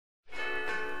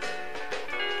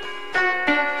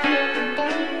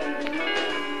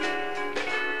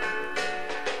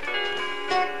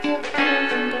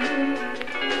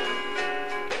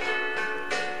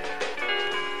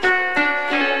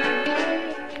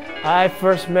I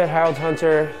first met Harold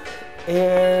Hunter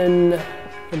in,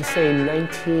 let's say,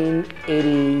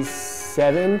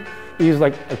 1987. He was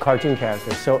like a cartoon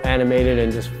character, so animated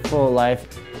and just full of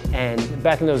life. And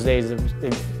back in those days,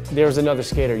 if there was another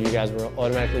skater, you guys were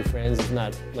automatically friends, if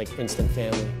not like instant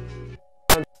family.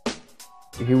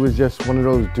 He was just one of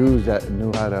those dudes that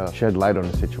knew how to shed light on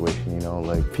the situation, you know?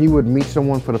 Like, if he would meet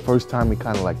someone for the first time, he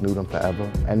kind of like knew them forever.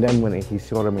 And then when he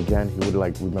saw them again, he would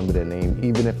like remember their name,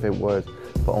 even if it was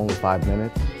for only 5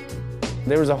 minutes.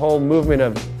 There was a whole movement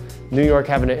of New York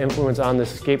having an influence on the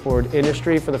skateboard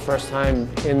industry for the first time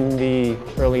in the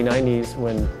early 90s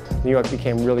when New York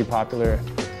became really popular.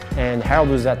 And Harold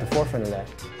was at the forefront of that.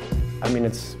 I mean,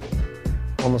 it's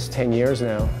almost 10 years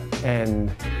now.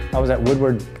 And I was at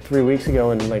Woodward 3 weeks ago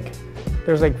and like,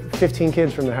 there was like 15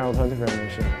 kids from the Harold Hunter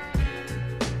Foundation.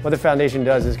 What the foundation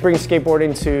does is bring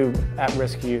skateboarding to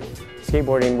at-risk youth.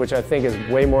 Skateboarding, which I think is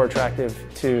way more attractive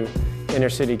to inner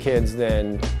city kids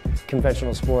than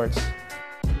conventional sports.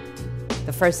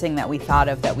 The first thing that we thought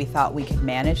of that we thought we could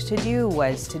manage to do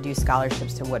was to do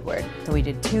scholarships to Woodward. So we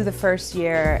did 2 the first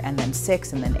year, and then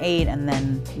 6, and then 8, and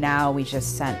then now we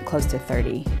just sent close to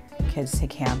 30 kids to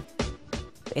camp.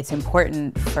 It's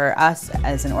important for us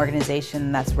as an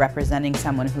organization that's representing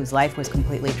someone whose life was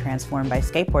completely transformed by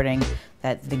skateboarding,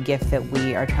 that the gift that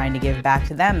we are trying to give back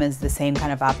to them is the same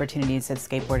kind of opportunities that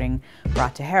skateboarding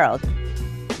brought to Harold.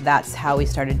 That's how we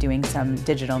started doing some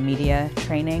digital media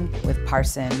training with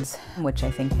Parsons, which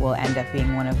I think will end up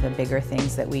being one of the bigger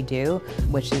things that we do,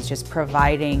 which is just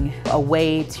providing a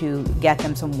way to get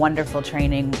them some wonderful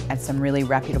training at some really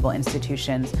reputable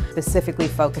institutions, specifically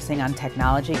focusing on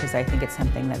technology, because I think it's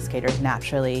something that skaters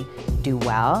naturally do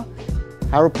well.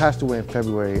 Harold passed away in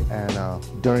February, and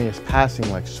during his passing,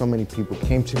 like, so many people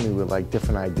came to me with like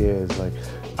different ideas. Like,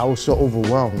 I was so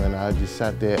overwhelmed, and I just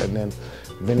sat there, and then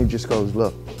Vinny just goes,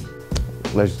 look,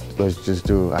 let's just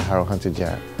do a Harold Hunter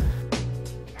jab.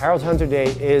 Harold Hunter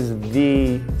Day is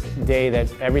the day that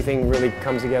everything really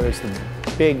comes together. It's the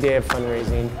big day of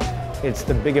fundraising. It's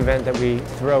the big event that we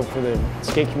throw for the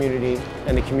skate community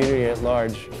and the community at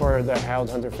large for the Harold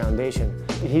Hunter Foundation.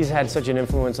 He's had such an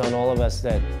influence on all of us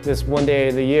that this one day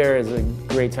of the year is a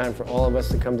great time for all of us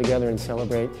to come together and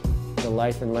celebrate the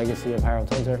life and legacy of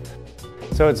Harold Hunter.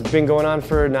 So it's been going on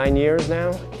for 9 years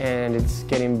now, and it's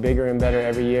getting bigger and better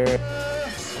every year.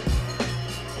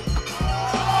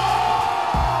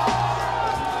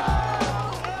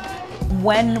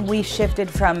 When we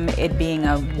shifted from it being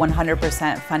a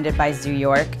 100% funded by New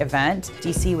York event,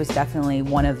 DC was definitely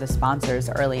one of the sponsors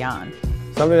early on.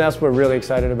 Something else we're really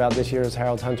excited about this year's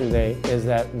Harold Hunter Day is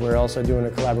that we're also doing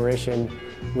a collaboration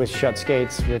with Shut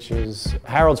Skates, which is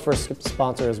Harold's first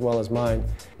sponsor as well as mine.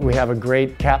 We have a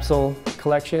great capsule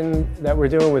collection that we're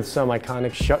doing with some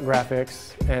iconic Shut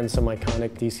graphics and some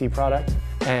iconic DC product.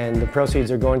 And the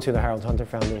proceeds are going to the Harold Hunter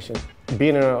Foundation.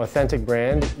 Being an authentic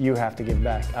brand, you have to give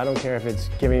back. I don't care if it's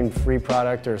giving free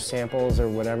product or samples or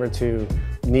whatever to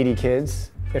needy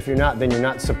kids. If you're not, then you're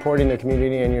not supporting the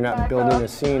community and you're not building a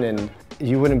scene, and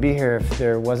you wouldn't be here if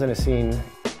there wasn't a scene.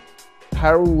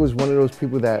 Harold was one of those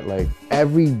people that, like,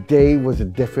 every day was a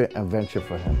different adventure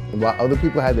for him. While other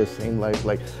people had the same life,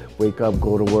 like wake up,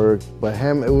 go to work, but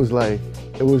him, it was like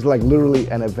literally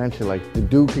an adventure. Like, the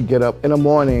dude could get up in the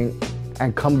morning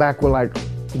and come back with like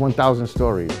 1,000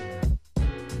 stories.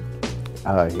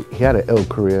 He had an ill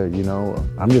career, you know.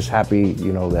 I'm just happy,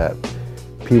 you know, that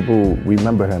people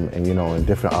remember him and, you know, in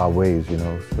different odd ways, you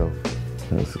know. So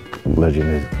this legend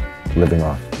is living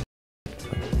on.